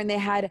out there and they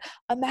had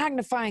a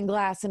magnifying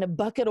glass and a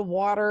bucket of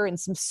water and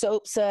some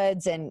soap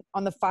suds, and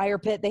on the fire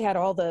pit, they had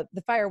all the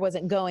fire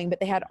wasn't going, but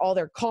they had all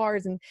their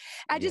cars. And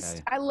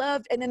I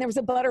loved, and then there was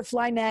a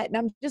butterfly net, and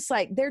I'm just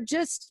like, they're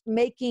just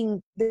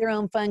making their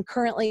own fun.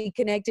 Currently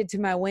connected to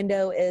my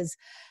window is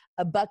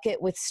a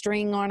bucket with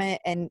string on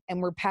it, and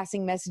we're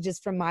passing messages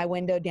from my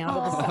window down to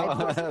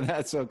the side.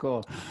 That's so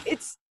cool.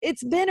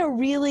 It's been a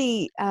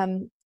really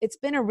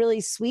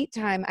sweet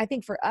time, I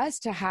think, for us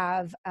to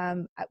have.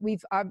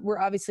 We're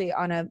obviously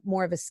on a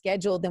more of a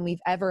schedule than we've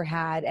ever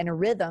had, and a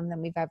rhythm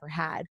than we've ever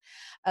had,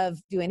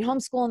 of doing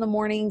homeschool in the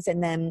mornings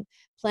and then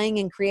playing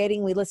and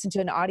creating. We listen to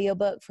an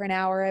audiobook for an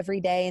hour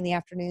every day in the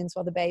afternoons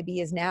while the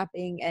baby is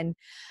napping. And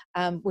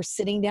we're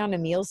sitting down to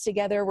meals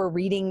together. We're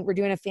reading, we're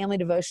doing a family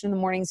devotion in the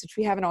mornings, which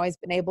we haven't always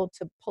been able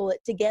to pull it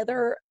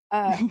together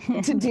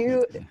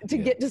to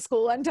get to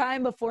school on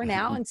time before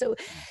now. And so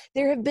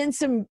there have been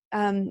some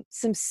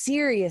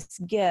serious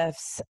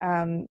gifts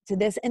to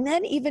this. And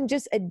then even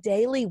just a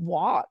daily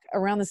walk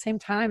around the same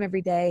time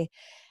every day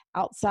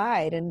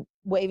outside and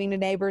waving to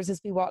neighbors as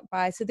we walk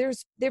by. So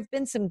there've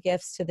been some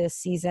gifts to this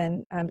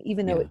season,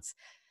 even though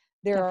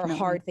there are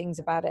hard things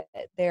about it.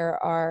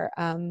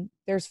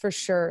 There's for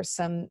sure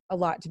a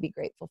lot to be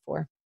grateful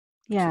for.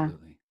 Yeah.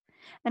 Absolutely.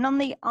 And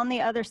on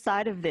the other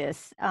side of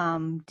this,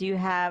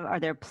 are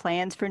there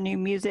plans for new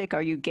music?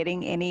 Are you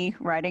getting any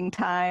writing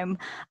time?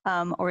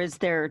 Or is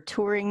there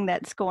touring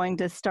that's going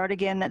to start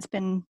again that's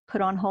been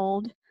put on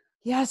hold?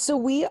 Yeah, so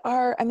we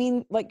are,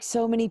 like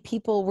so many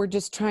people, we're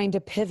just trying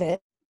to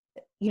pivot,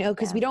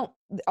 because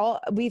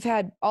we've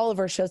had all of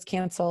our shows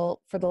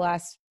cancel for the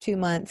last 2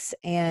 months,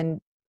 and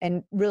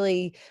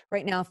really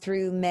right now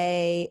through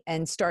May,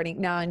 and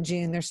starting now in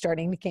June, they're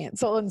starting to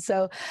cancel. And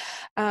so,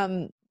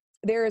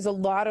 there is a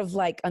lot of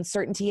like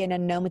uncertainty and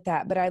unknown with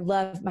that, but I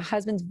love, my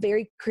husband's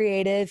very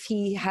creative.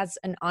 He has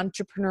an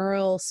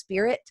entrepreneurial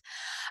spirit.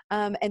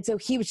 And so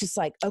he was just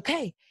like,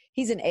 okay,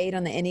 he's an 8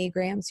 on the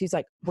Enneagram. So he's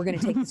like, we're going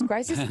to take this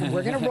crisis and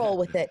we're going to roll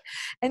with it.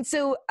 And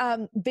so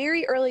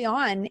very early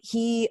on,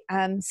 he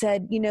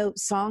said,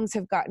 songs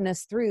have gotten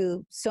us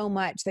through so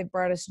much. They've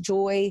brought us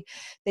joy.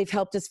 They've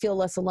helped us feel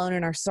less alone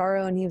in our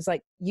sorrow. And he was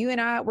like, you and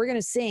I, we're going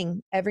to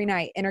sing every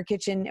night in our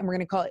kitchen, and we're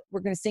going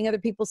to sing other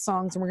people's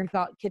songs, and we're going to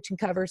call it kitchen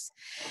covers.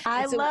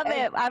 I love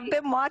it. I've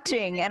been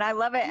watching and I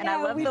love it. And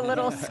I love the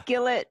little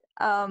skillet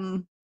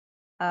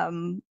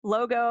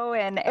logo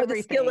and everything.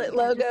 The skillet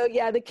logo,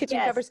 the kitchen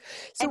covers.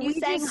 So and you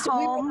sang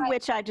Home,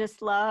 which I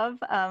just love.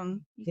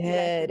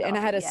 Did, and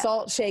I had a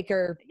salt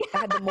shaker. I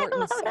had the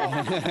Morton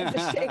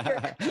salt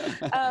shaker.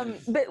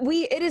 But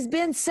it has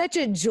been such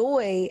a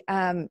joy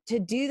to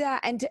do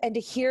that, and to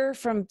hear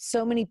from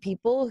so many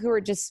people who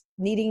are just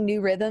needing new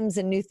rhythms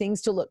and new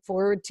things to look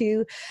forward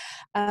to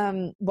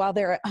while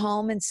they're at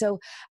home. And so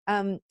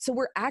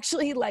we're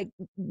actually like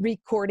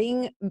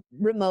recording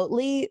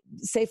remotely,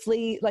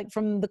 safely, like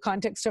from the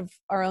context of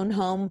our own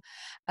home.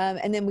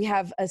 And then we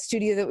have a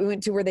studio that we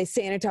went to where they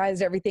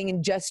sanitized everything,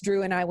 and just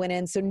Drew and I went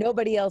in. So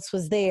nobody else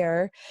was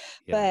there,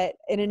 but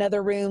in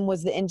another room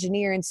was the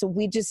engineer. And so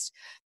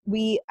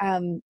we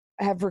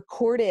have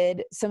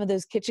recorded some of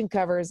those kitchen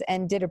covers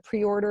and did a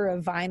pre-order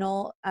of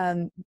vinyl.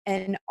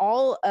 And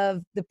all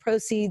of the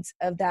proceeds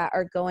of that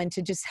are going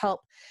to just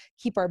help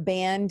keep our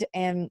band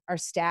and our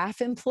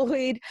staff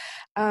employed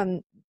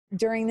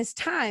during this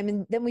time.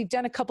 And then we've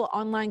done a couple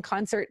online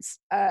concerts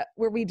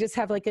where we just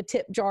have like a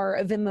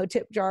Venmo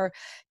tip jar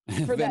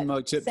for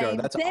Venmo tip jar.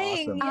 That's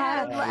thing.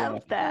 Awesome. I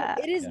love that.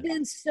 It has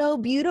been so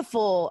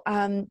beautiful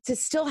to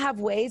still have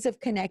ways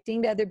of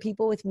connecting to other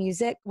people with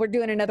music. We're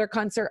doing another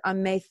concert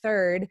on May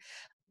 3rd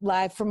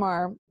live from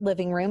our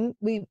living room.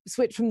 We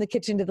switched from the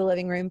kitchen to the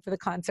living room for the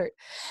concert.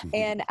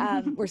 And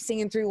we're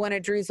singing through one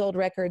of Drew's old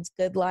records,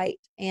 Good Light.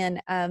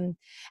 And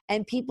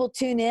people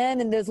tune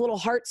in and those little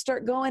hearts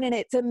start going. And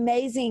it's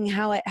amazing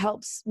how it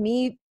helps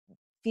me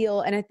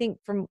feel. And I think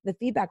from the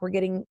feedback we're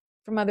getting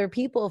from other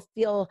people,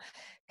 feel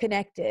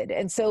connected.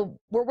 And so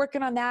we're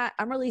working on that.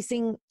 I'm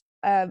releasing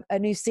a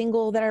new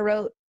single that I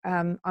wrote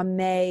on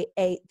May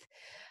 8th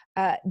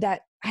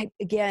that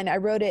I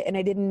wrote it and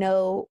I didn't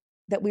know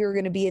that we were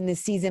going to be in this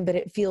season, but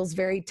it feels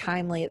very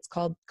timely. It's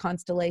called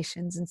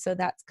Constellations. And so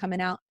that's coming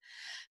out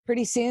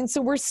pretty soon.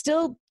 So we're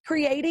still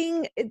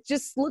creating. It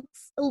just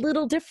looks a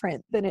little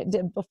different than it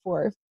did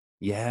before.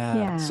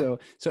 Yeah. So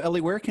Ellie,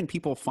 where can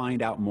people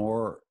find out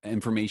more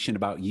information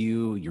about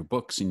you, your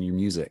books, and your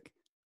music?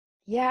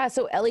 Yeah,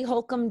 so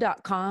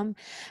ellieholcomb.com.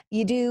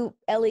 You do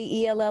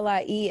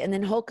Ellie, and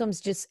then Holcomb's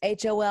just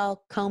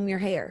H-O-L, comb your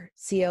hair,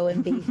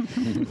 C-O-M-B.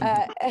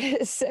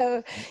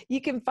 So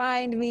you can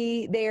find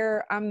me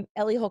there. I'm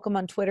Ellie Holcomb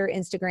on Twitter,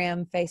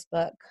 Instagram,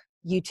 Facebook,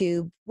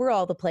 YouTube. We're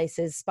all the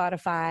places,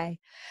 Spotify.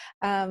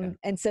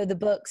 And so the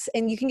books,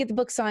 and you can get the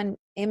books on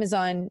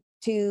Amazon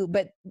too,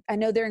 but I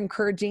know they're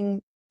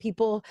encouraging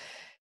people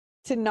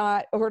to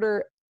not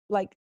order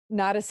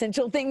not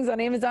essential things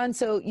on Amazon.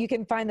 So you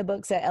can find the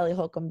books at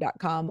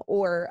ellieholcomb.com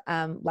or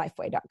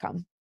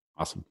lifeway.com.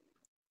 Awesome.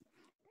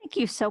 Thank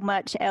you so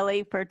much,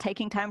 Ellie, for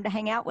taking time to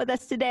hang out with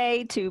us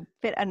today, to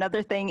fit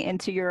another thing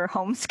into your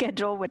home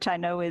schedule, which I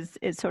know is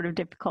sort of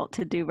difficult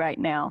to do right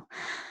now.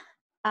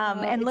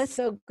 And it's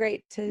so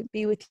great to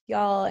be with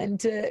y'all and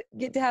to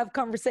get to have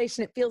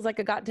conversation. It feels like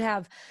I got to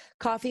have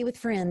coffee with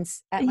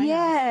friends at my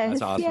house.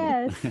 That's awesome.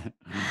 Yes.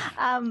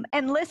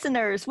 And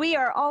listeners, we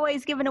are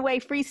always giving away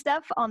free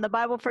stuff on the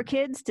Bible for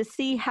Kids. To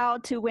see how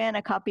to win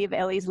a copy of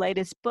Ellie's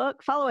latest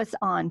book, follow us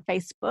on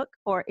Facebook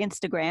or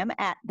Instagram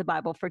at The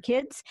Bible for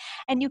Kids.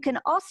 And you can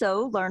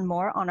also learn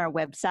more on our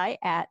website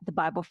at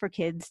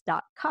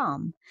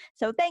thebibleforkids.com.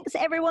 So thanks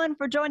everyone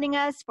for joining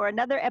us for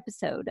another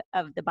episode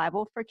of The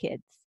Bible for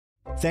Kids.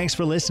 Thanks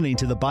for listening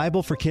to the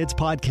Bible for Kids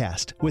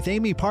podcast with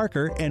Amy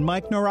Parker and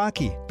Mike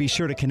Naraki. Be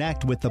sure to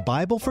connect with the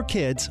Bible for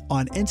Kids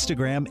on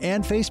Instagram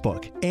and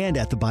Facebook and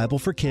at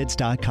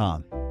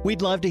thebibleforkids.com.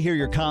 We'd love to hear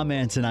your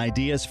comments and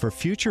ideas for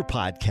future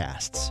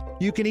podcasts.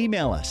 You can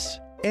email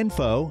us,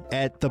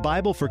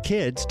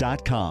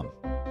 info@thebibleforkids.com.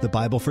 The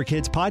Bible for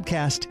Kids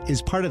podcast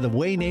is part of the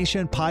Way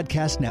Nation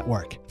Podcast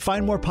Network.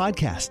 Find more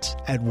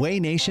podcasts at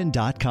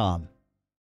waynation.com.